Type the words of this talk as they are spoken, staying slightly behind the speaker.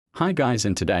Hi guys,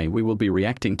 and today we will be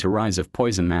reacting to Rise of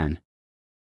Poison Man.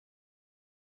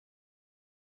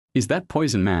 Is that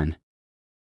Poison Man?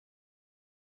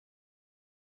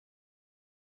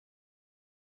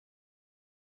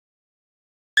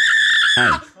 Hey.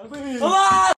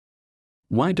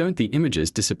 Why don't the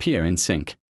images disappear in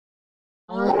sync?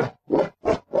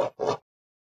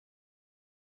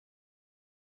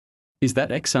 Is that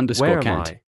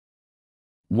x_cant?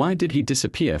 Why did he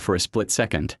disappear for a split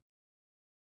second?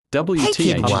 WTH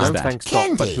is that? Thanks,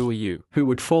 Doc, but who are you? Who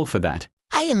would fall for that?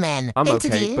 Iron Man. I'm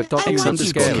okay, but Doc,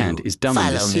 x_cant is dumb in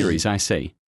this Follow series, me. I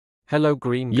see. Hello,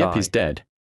 green guy. Yep, he's dead.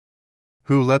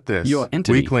 Who let this Your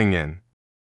entity. weakling in?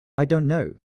 I don't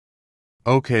know.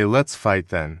 Okay, let's fight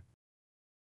then.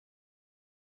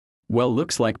 Well,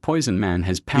 looks like Poison Man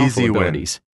has powerful Easy win.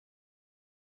 abilities.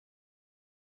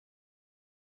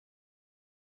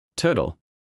 Turtle.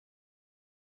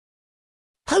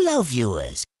 Hello,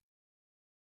 viewers.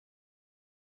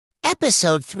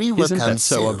 Episode 3 will Isn't come that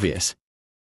so soon. obvious?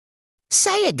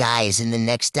 Say a guys in the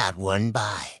next .1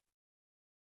 by.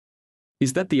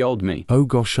 Is that the old me? Oh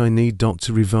gosh, I need Dot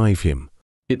to revive him.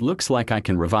 It looks like I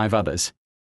can revive others.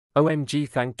 OMG,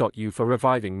 thank you for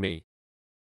reviving me.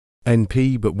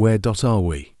 NP, but where Dot are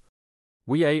we?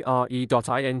 We are.in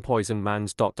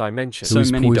poisonmans.dimension. So Who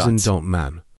is many Poison dots. Dot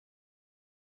Man?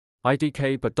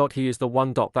 IDK, but he is the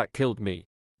one that killed me.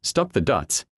 Stop the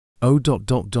dots. Oh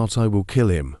I will kill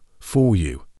him. For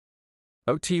you.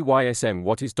 OTYSM,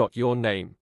 what is your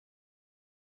name?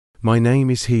 My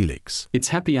name is Helix. It's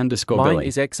happy_Billy. Mine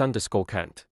is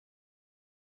x_cant.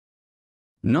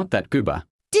 Not that goober.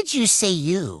 Did you say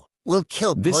you will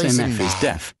kill This Poison MF Man? is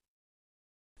deaf.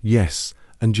 Yes,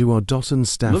 and you are Dot and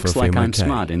staff Looks of like him, I'm okay?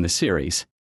 smart in the series.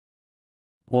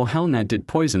 Or hell no, did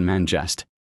Poison Man just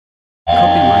copy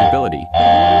my ability?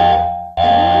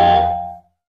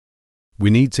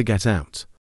 We need to get out.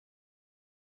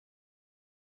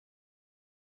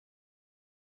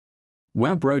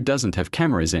 Wow, bro doesn't have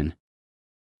cameras in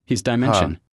his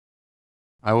dimension.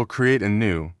 I will create a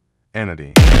new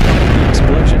entity.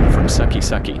 Explosion from Sucky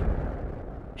Sucky.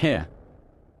 Here.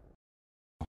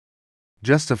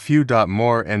 Just a few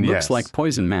more and Looks yes. like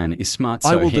Poison Man is smart, I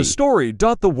so will he destroy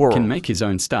the world. can make his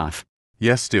own stuff.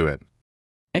 Yes, do it.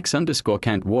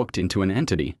 x_cant walked into an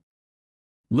entity.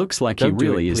 Looks like Don't he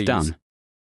do really it, is please. dumb.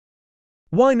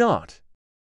 Why not?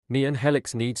 Me and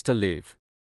Helix needs to live.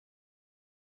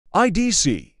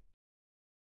 IDC.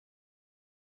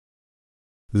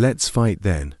 Let's fight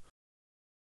then.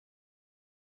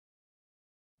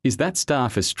 Is that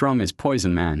staff as strong as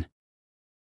Poison Man?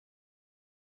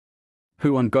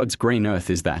 Who on God's green earth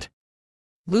is that?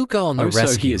 Luca on the Oh, so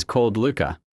rescue. he is called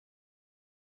Luca.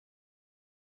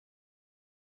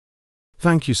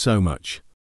 Thank you so much.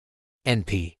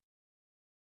 NP.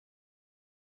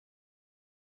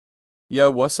 Yo,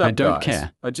 what's up, I don't guys?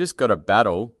 care. I just got a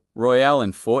battle royale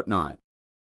in Fortnite.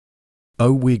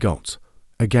 Oh, we got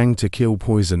a gang to kill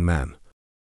Poison Man.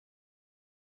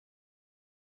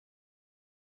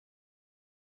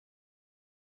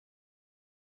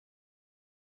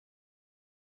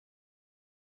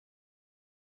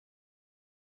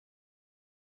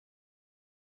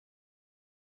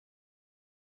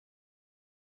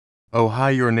 Oh, hi,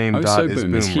 your name Oh, Dot so is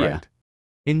Boom Boom, is here. right?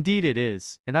 Indeed it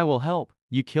is, and I will help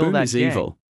you kill Boom that is gang.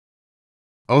 evil.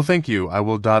 Oh, thank you. I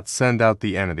will send out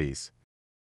the entities.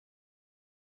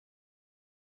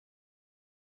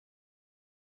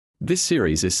 This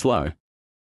series is slow.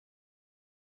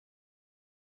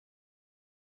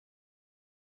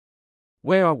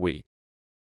 Where are we?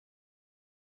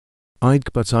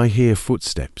 But I hear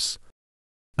footsteps.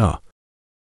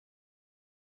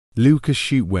 Lucas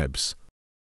shoot webs.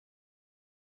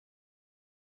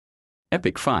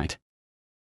 Epic fight.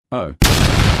 Oh.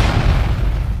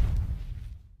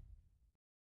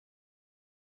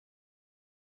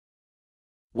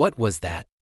 What was that?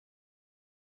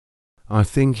 I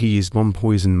think he is on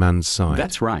Poison Man's side.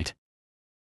 That's right.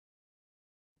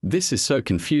 This is so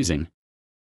confusing.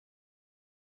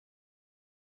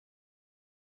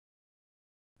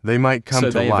 They might come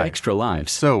So to they have life. extra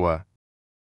lives. So,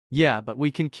 Yeah, but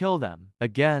we can kill them.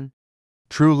 Again.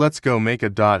 true, let's go make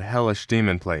a hellish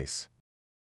demon place.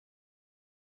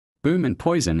 Boom and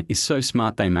Poison is so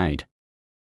smart they made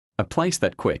a place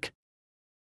that quick.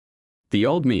 The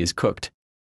old me is cooked.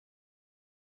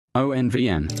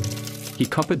 ONVN. He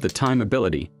copied the time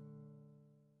ability.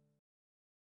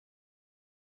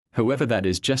 Whoever that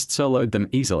is just soloed them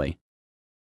easily.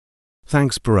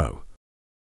 Thanks, bro.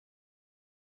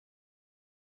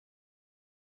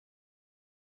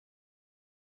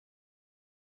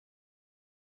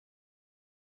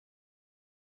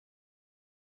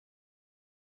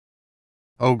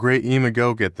 Oh great Ema,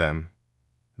 go get them.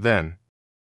 Then.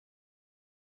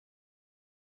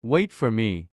 Wait for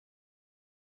me.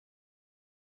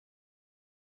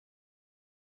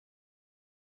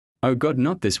 Oh God,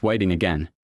 not this waiting again.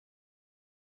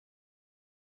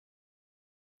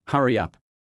 Hurry up.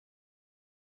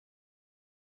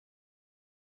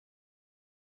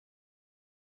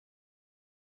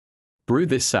 Brew,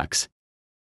 this sucks.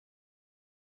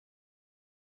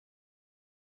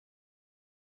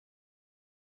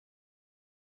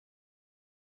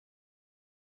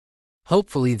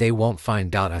 Hopefully they won't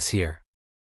find out us here.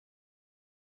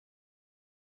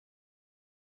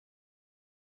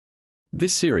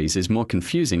 This series is more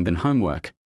confusing than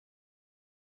homework.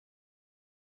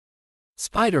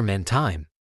 Spider-Man time.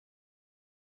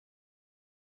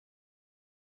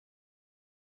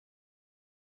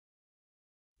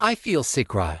 I feel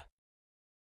sick, Ra.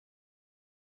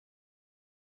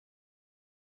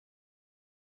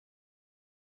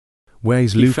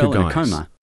 Where's He Luca, fell in a guys? coma.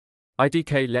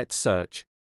 IDK, let's search.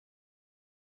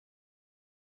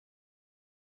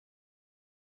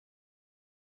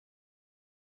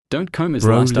 Don't comas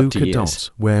Bro, last up Luca to years. Dot,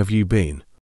 where have you been?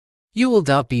 You will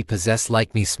not be possessed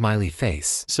like me, smiley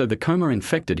face. So the coma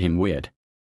infected him weird.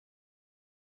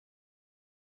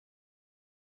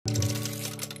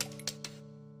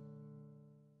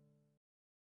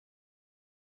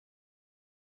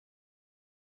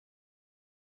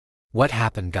 What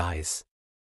happened, guys?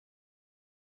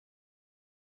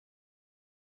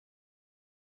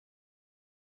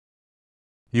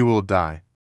 You will die.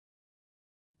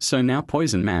 So now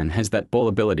Poison Man has that ball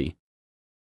ability.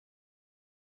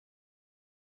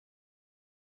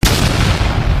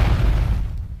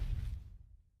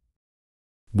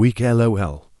 Weak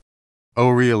LOL. Oh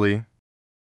really?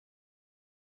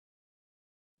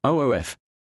 OOF.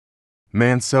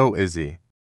 Man, so is he.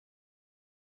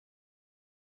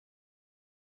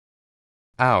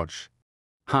 Ouch.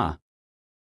 Ha.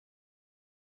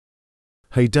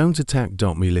 Hey, don't attack.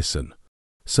 Me listen.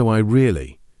 So I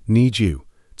really need you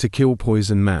to kill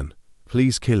Poison Man.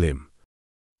 Please kill him.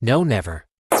 No, never.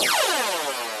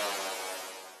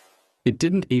 It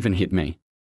didn't even hit me.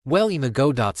 Well, Ema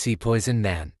go. See Poison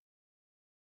Man.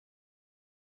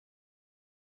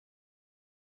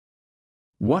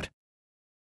 What?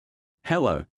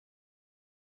 Hello.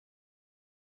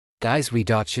 Guys, we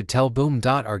should tell Boom.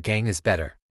 Our gang is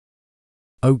better.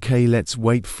 Okay, let's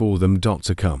wait for them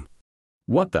to come.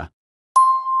 What the?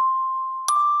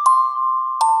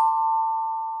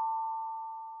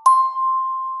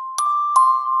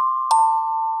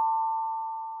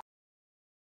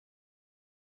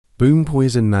 Boom,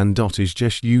 Poison Man is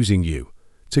just using you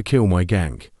to kill my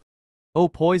gang. Oh,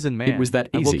 Poison Man. It was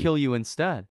that I will easy. kill you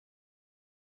instead.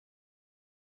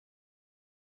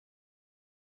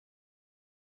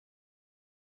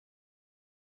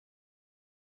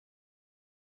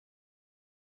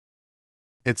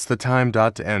 It's the time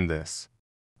to end this.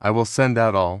 I will send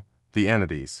out all the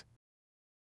entities.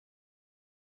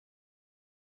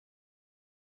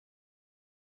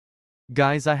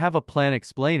 Guys, I have a plan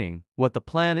explaining what the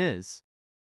plan is.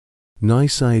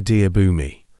 Nice idea,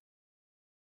 Boomy.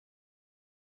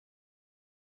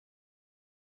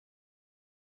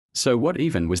 So what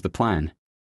even was the plan?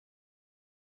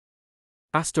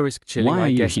 Asterisk chilling, Why are I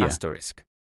you guess here? asterisk.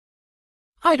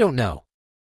 I don't know.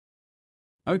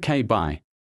 Okay, bye.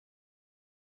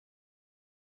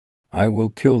 I will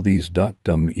kill these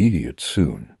dumb idiots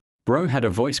soon. Bro had a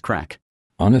voice crack.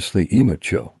 Honestly,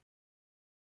 immature.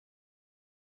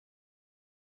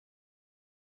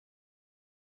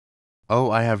 Oh,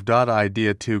 I have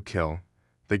idea to kill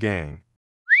the gang.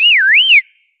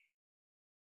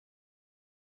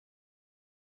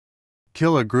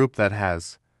 Kill a group that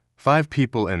has 5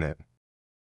 people in it.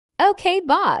 Okay,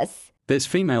 boss. There's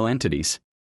female entities.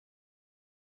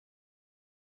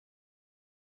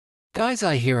 Guys,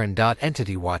 I hear an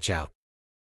entity, watch out.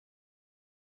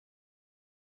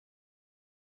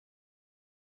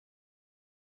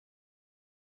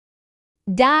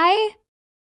 Die?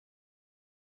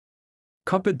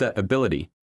 Copied that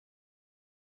ability.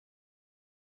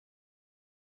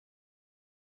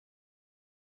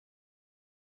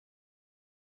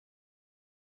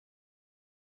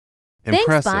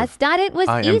 Impressive. Thanks, boss. It was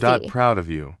I easy. am proud of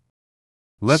you.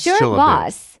 Let's sure, chill a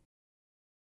boss.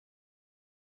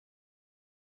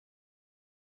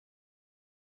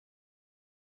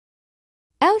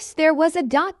 Else there was a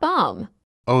bomb. bit.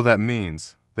 Oh, that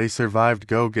means they survived.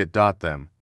 Go get them.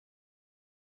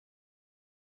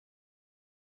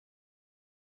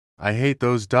 I hate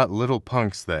those little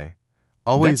punks. They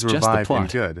always That's just the revive in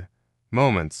plot. good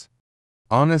moments.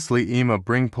 Honestly, Ema,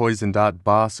 bring Poison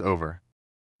boss over.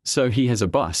 So he has a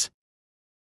boss.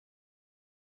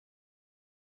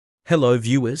 Hello,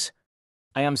 viewers.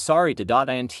 I am sorry to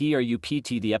 .int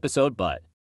the episode, but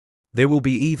there will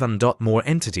be even more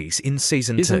entities in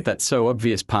Season 2. Isn't that so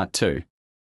obvious? Part 2.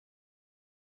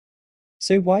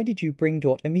 So why did you bring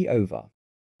 .me over?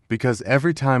 Because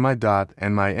every time I dot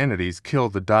and my entities kill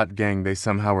the dot gang, they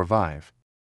somehow revive.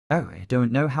 Oh, I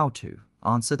don't know how to.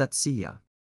 Answer that, see ya.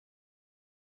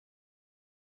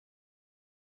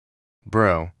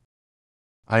 Bro.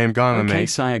 I am gonna Okay, make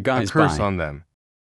sire, guys, a curse bye. on them.